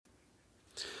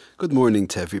Good morning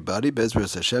to everybody.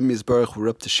 Bezras Hashem Yisbarach. We're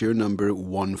up to shir number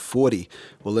 140.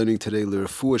 We're learning today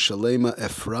L'Refuah Shalema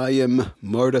Ephraim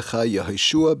Mordechai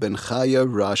Yehoshua Ben Chaya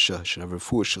Rasha. Should have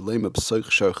Refuah Shalema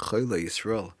B'Soich Shar Chayla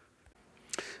Yisrael.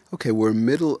 Okay, we're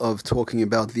middle of talking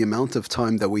about the amount of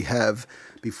time that we have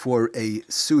before a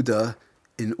Suda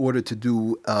in order to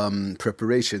do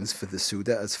preparations for the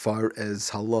Suda as far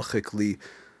as halachically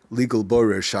legal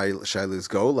borer shilas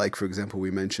go. Like, for example,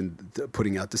 we mentioned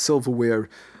putting out the silverware,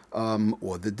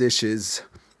 or the dishes,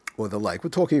 or the like. We're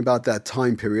talking about that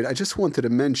time period. I just wanted to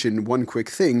mention one quick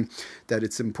thing that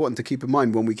it's important to keep in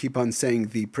mind when we keep on saying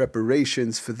the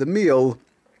preparations for the meal.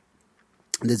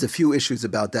 There's a few issues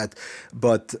about that,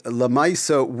 but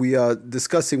Lamaisa, we are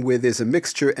discussing where there's a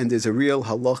mixture and there's a real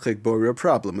halachic borer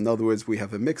problem. In other words, we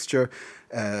have a mixture,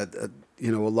 a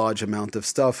large amount of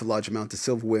stuff, a large amount of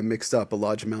silverware mixed up, a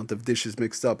large amount of dishes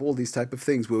mixed up, all these type of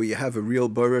things where you have a real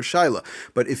borer shaila.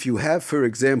 But if you have, for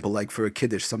example, like for a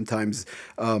kiddush, sometimes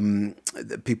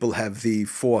people have the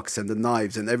forks and the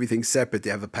knives and everything separate. They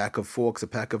have a pack of forks, a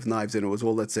pack of knives, and it was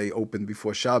all, let's say, opened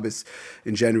before Shabbos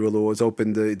in general, or was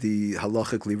opened the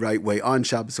halachically right way on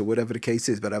Shabbos, or whatever the case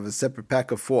is. But I have a separate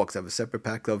pack of forks, I have a separate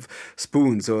pack of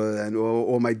spoons,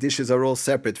 or my dishes are all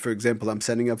separate. For example, I'm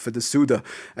setting up for the Suda,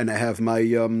 and I have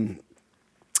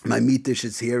my meat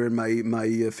dishes here and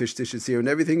my fish dishes here, and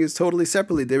everything is totally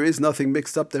separately. There is nothing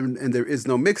mixed up there, and there is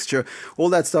no mixture. All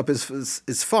that stuff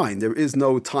is fine. There is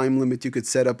no time limit. You could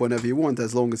set up whenever you want,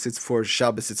 as long as it's for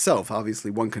Shabbos itself.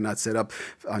 Obviously, one cannot set up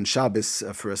on Shabbos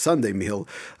for a Sunday meal.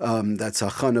 That's a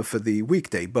chana for the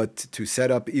weekday. But to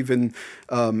set up even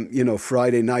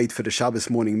Friday night for the Shabbos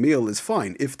morning meal is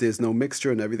fine if there's no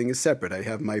mixture and everything is separate. I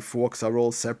have my forks are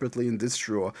all separately in this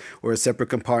drawer or a separate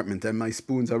compartment, and my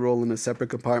spoons are all in a separate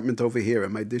compartment over here,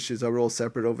 and my dishes are all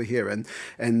separate over here,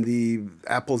 and the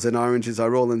apples and oranges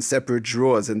are all in separate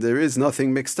drawers, and there is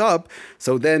nothing mixed up.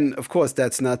 So then, of course,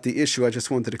 that's not the issue. I just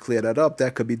wanted to clear that up.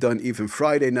 That could be done even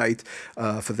Friday night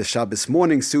for the Shabbos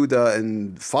morning Suda,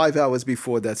 and 5 hours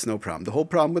before, that's no problem. The whole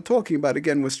problem we're talking about,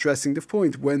 again, we're stressing the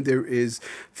point when there is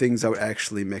things are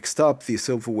actually mixed up, the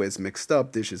silverware is mixed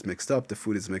up, dishes mixed up, the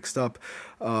food is mixed up.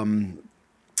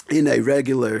 In a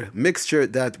regular mixture,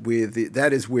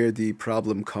 that is where the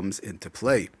problem comes into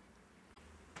play.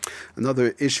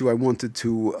 Another issue I wanted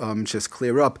to just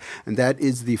clear up, and that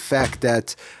is the fact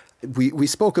that we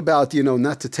spoke about,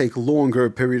 not to take longer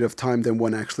period of time than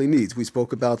one actually needs. We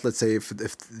spoke about, let's say, if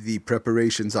the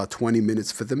preparations are 20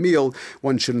 minutes for the meal,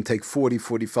 one shouldn't take 40,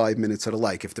 45 minutes or the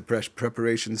like. If the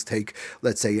preparations take,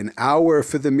 let's say, an hour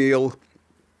for the meal,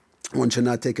 one should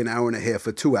not take an hour and a half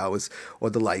or 2 hours or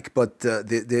the like. But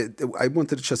I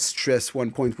wanted to just stress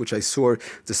one point which I saw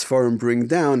the Sfarim bring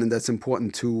down, and that's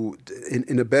important to,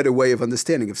 in a better way of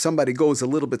understanding. If somebody goes a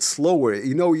little bit slower,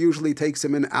 usually takes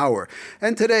him an hour.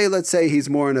 And today, let's say he's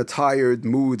more in a tired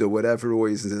mood or whatever, or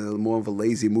he's in more of a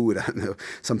lazy mood, I don't know,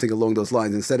 something along those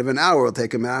lines. Instead of an hour, it'll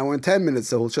take him an hour and 10 minutes,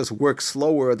 so he'll just work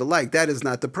slower or the like. That is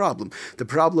not the problem. The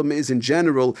problem is, in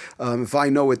general, if I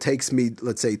know it takes me,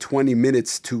 let's say, 20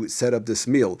 minutes to set up this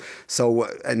meal. So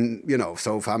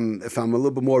if I'm a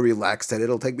little bit more relaxed, that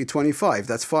it'll take me 25.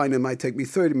 That's fine. It might take me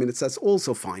 30 minutes. That's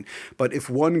also fine. But if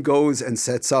one goes and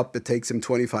sets up, it takes him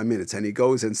 25 minutes, and he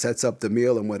goes and sets up the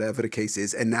meal and whatever the case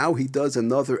is, and now he does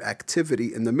another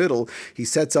activity in the middle. He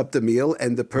sets up the meal,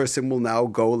 and the person will now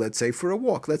go, let's say, for a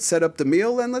walk. Let's set up the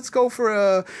meal and let's go for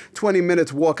a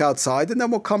 20-minute walk outside, and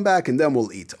then we'll come back and then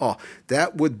we'll eat.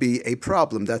 That would be a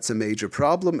problem. That's a major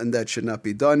problem, and that should not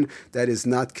be done. That is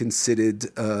not considered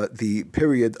the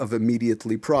period of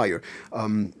immediately prior.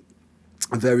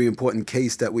 A very important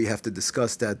case that we have to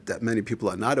discuss that many people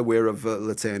are not aware of,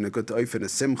 let's say in a good oif in a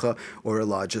simcha or a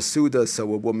larger suda.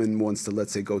 So a woman wants to,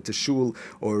 let's say, go to shul,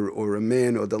 or a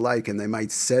man or the like, and they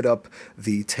might set up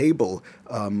the table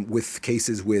with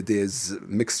cases where there's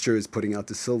mixtures, putting out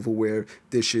the silverware,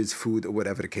 dishes, food, or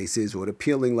whatever the case is, or the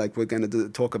peeling like we're going to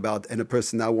talk about, and a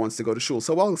person now wants to go to shul.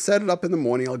 So I'll set it up in the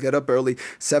morning. I'll get up early,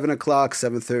 7 o'clock,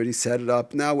 7:30, set it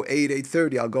up. Now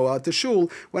 8:30, I'll go out to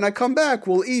shul. When I come back,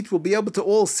 we'll eat. We'll be able to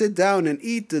all sit down and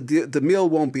eat. The meal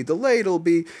won't be delayed.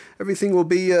 Everything will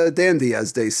be dandy,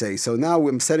 as they say. So now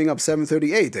I'm setting up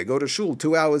 7:38. I go to shul,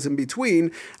 2 hours in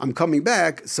between. I'm coming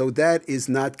back. So that is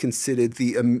not considered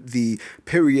the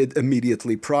period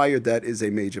immediately prior. That is a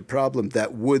major problem.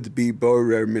 That would be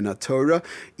borer min Torah.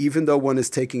 Even though one is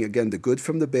taking, again, the good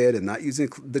from the bad and not using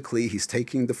the kli, he's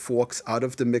taking the forks out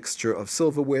of the mixture of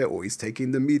silverware, or he's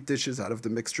taking the meat dishes out of the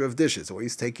mixture of dishes, or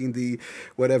he's taking the,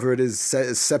 whatever it is,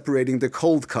 separating the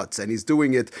cold cuts, and he's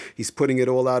doing it, he's putting it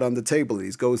all out on the table, and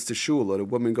he goes to shul, or the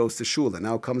woman goes to shul, and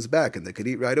now comes back, and they could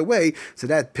eat right away. So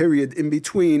that period in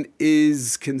between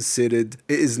is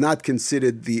not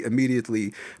considered the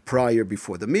immediately prior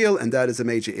before the meal, and that is a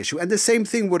major issue. And the same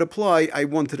thing would apply. I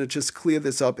wanted to just clear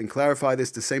this up and clarify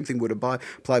this. The same thing would apply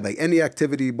by any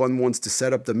activity. One wants to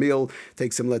set up the meal,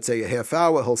 takes him, let's say, a half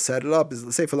hour, he'll set it up.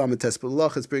 Let's say for Lamates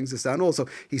B'Lachas brings this down also.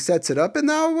 He sets it up, and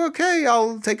now, okay,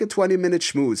 I'll take a 20-minute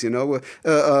schmooze,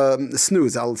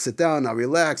 snooze. I'll sit down, I'll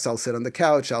relax, I'll sit on the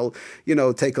couch, I'll,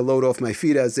 take a load off my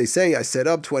feet, as they say. I set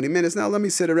up 20 minutes. Now let me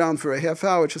sit around for a half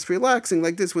hour just relaxing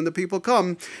like this. When the people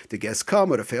come, the guests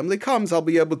come, or the family comes, I'll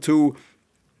be able to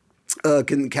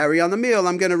can carry on the meal.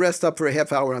 I'm going to rest up for a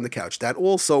half hour on the couch. That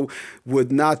also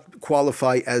would not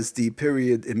qualify as the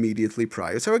period immediately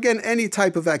prior. So again, any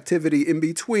type of activity in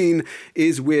between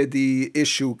is where the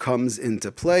issue comes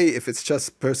into play. If it's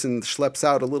just person schleps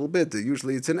out a little bit,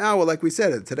 usually it's an hour, like we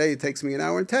said. Today it takes me an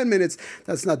hour and 10 minutes.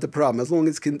 That's not the problem, as long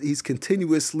as he's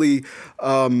continuously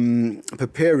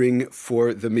preparing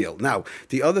for the meal. Now,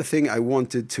 the other thing I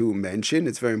wanted to mention,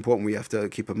 it's very important, we have to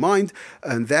keep in mind,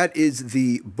 and that is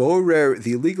the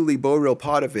legally borer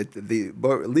part of it, the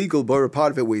legal borer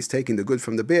part of it, where he's taking the good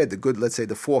from the bad, the good, let's say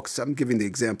the forks, I'm giving the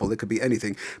example, it could be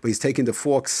anything, but he's taking the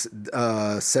forks,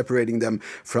 separating them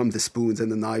from the spoons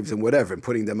and the knives and whatever, and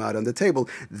putting them out on the table.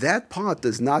 That part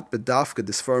does not bedafka,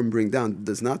 this firm bring down,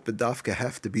 does not bedafka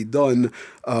have to be done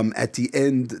at the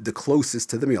end, the closest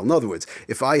to the meal. In other words,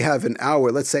 if I have an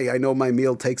hour, let's say I know my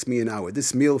meal takes me an hour,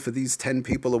 this meal for these 10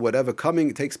 people or whatever coming,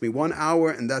 it takes me 1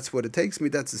 hour, and that's what it takes me,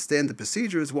 that's the standard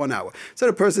procedure, is 1 hour. So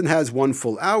the person has 1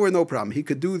 full hour, no problem. He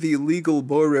could do the legal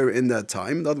borer in that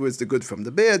time. In other words, the good from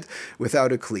the bad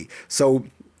without a kli. So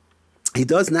he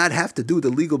does not have to do the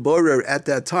legal borer at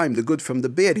that time, the good from the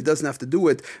bad. He doesn't have to do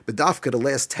it bedafka the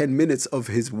last 10 minutes of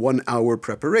his 1 hour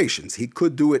preparations. He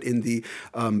could do it in the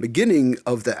beginning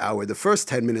of the hour, the first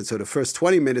 10 minutes or the first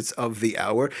 20 minutes of the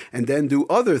hour, and then do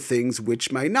other things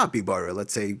which might not be borer.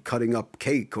 Let's say cutting up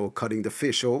cake or cutting the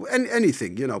fish or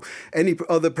anything, any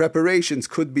other preparations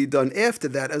could be done after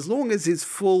that, as long as his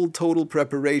full total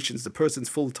preparations, the person's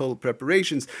full total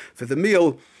preparations for the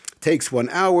meal takes 1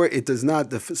 hour. It does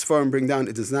not, the Sfarim bring down,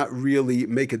 it does not really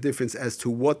make a difference as to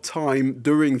what time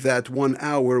during that 1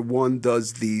 hour one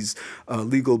does these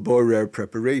legal borer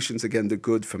preparations. Again, the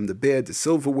good from the bad, the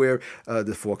silverware,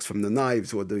 the forks from the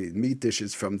knives, or the meat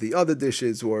dishes from the other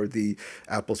dishes, or the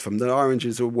apples from the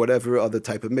oranges, or whatever other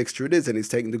type of mixture it is, and he's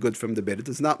taking the good from the bad. It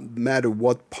does not matter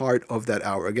what part of that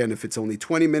hour. Again, if it's only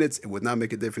 20 minutes, it would not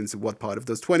make a difference in what part of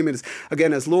those 20 minutes.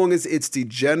 Again, as long as it's the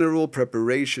general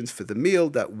preparations for the meal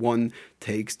that one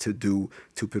takes to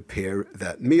prepare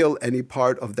that meal. Any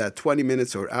part of that 20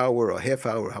 minutes or hour or half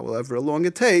hour, however long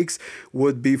it takes,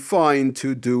 would be fine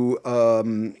to do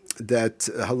that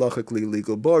halachically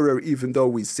legal borer, even though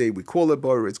we say we call it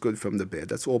borer, it's good from the bed.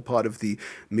 That's all part of the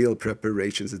meal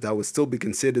preparations, that would still be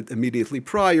considered immediately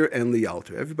prior and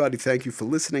lialter. Everybody, thank you for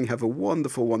listening. Have a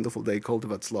wonderful, wonderful day. Kol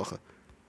tov hatzlacha.